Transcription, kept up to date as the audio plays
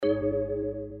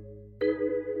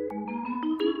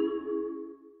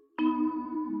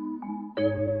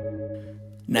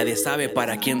Nadie sabe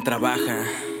para quién trabaja.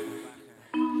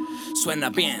 Suena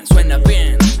bien, suena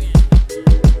bien.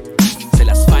 Es el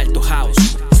asfalto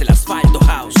house, es el asfalto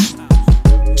house.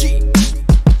 G.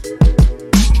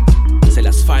 Es el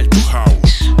asfalto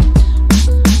house.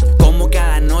 Como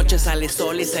cada noche sale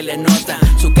sol y se le nota.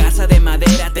 Su casa de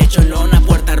madera, techo en lona,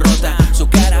 puerta rota. Su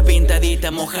cara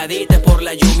pintadita, mojadita por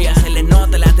la lluvia. Se le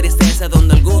nota la tristeza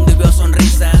donde algún día vio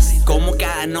sonrisas. Como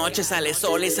cada noche sale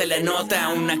sol y se le nota.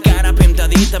 Una cara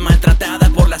pintadita, maltratada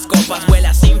por las copas.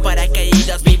 Vuela sin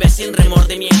paracaídas, vive sin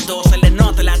remordimiento. Se le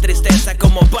nota la tristeza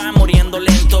como va muriendo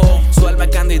lento. Su alma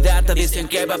candidata, dicen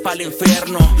que va para el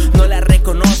infierno. No la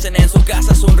reconocen, en su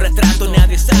casa es un retrato.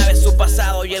 Nadie sabe su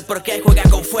pasado y el por qué juega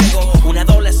con fuego. Un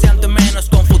adolescente menos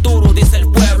con futuro, dice el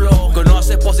pueblo.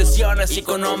 Conoce posiciones y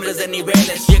con hombres de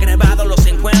niveles. Y he grabado los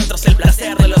encuentros, el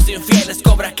placer de los infieles.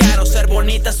 Cobra caro ser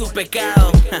bonita su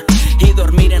pecado y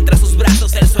dormir entre sus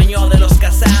brazos el sueño de los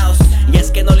casados. Y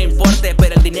es que no le importe,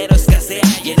 pero el dinero escasea.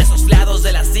 Y en esos lados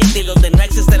de la city donde no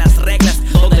existen las reglas,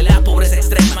 donde la pobreza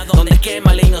extrema, donde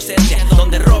quema la inocencia,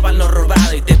 donde roban lo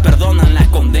robado y te perdonan la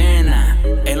condena.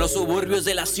 En los suburbios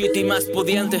de la city más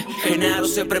pudiente, Genaro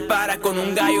se prepara con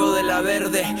un gallo de la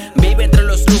verde. Vive entre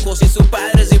los lujos y su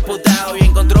padre es diputado. Y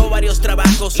encontró varios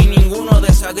trabajos y ninguno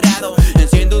de su agrado.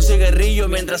 Enciende un cigarrillo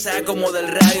mientras acomoda el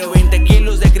radio. 20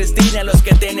 kilos de Cristina los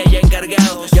que tiene ya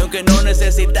encargados. Y aunque no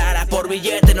necesitara, por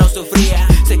billete no sufría.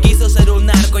 Se quiso ser un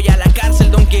narco y a la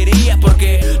cárcel no quería.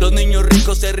 Porque los niños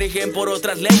ricos se rigen por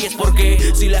otras leyes.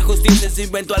 Porque si la justicia se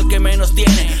inventó al que menos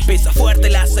tiene, pisa fuerte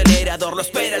el acelerador, lo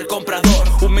espera el comprador.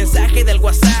 Un mensaje del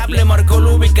WhatsApp le marcó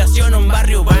la ubicación a un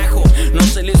barrio bajo. No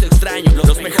se le hizo extraño,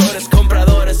 los mejores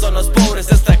compradores son los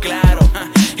pobres, está claro.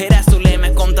 Era su lema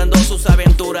contando sus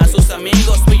aventuras. Sus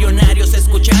amigos millonarios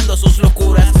escuchando sus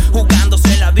locuras.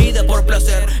 Jugándose la vida por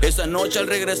placer. Esa noche al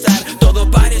regresar todo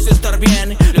pareció estar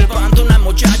bien. Levanta una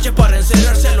muchacha para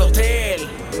encerrarse al hotel.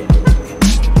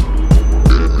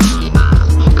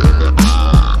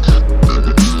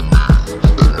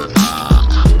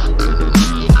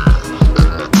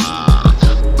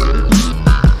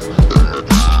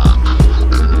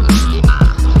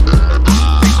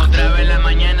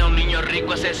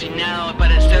 Asesinado, al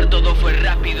parecer todo fue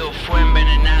rápido, fue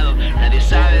envenenado. Nadie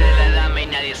sabe de la dama y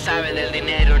nadie sabe del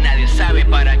dinero. Nadie sabe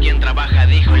para quién trabaja,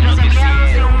 dijo el noticiero. Los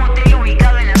empleados de un motel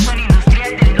ubicado en la zona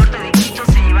industrial del norte de Quito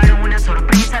se llevaron una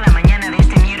sorpresa la mañana de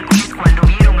este miércoles cuando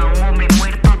vieron a un hombre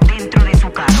muerto dentro de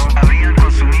su carro. Habrían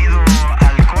consumido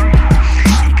alcohol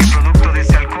y que producto de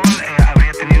ese alcohol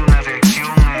habría tenido una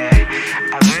reacción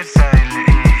adversa.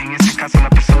 En este caso la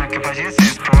persona que fallece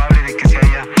es probable de que se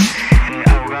haya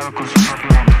ahogado con su propio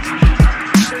vómito.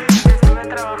 Estuve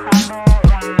trabajando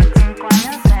 5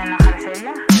 años en la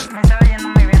jardinería. Me estaba yendo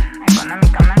muy bien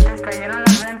económicamente. Cayeron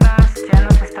las ventas, ya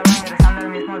no se estaba ingresando el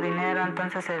mismo dinero,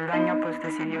 entonces el dueño pues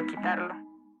decidió quitarlo.